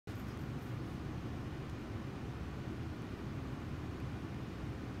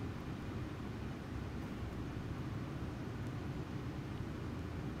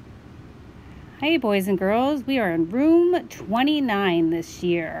Hi boys and girls, we are in room 29 this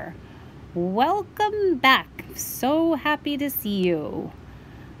year. Welcome back. So happy to see you.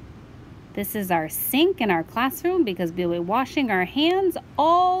 This is our sink in our classroom because we'll be washing our hands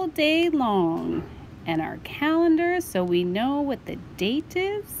all day long. And our calendar so we know what the date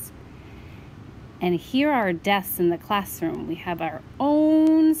is. And here are our desks in the classroom. We have our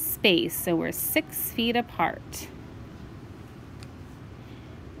own space, so we're 6 feet apart.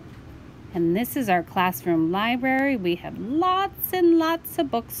 And this is our classroom library. We have lots and lots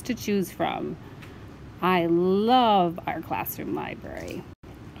of books to choose from. I love our classroom library.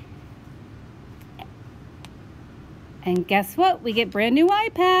 And guess what? We get brand new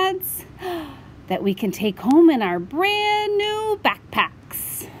iPads that we can take home in our brand new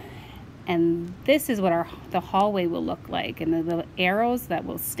backpacks. And this is what the hallway will look like, and the little arrows that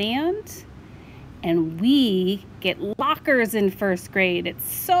will stand. And we get lockers in first grade.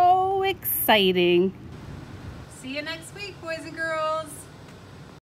 It's so exciting. See you next week, boys and girls.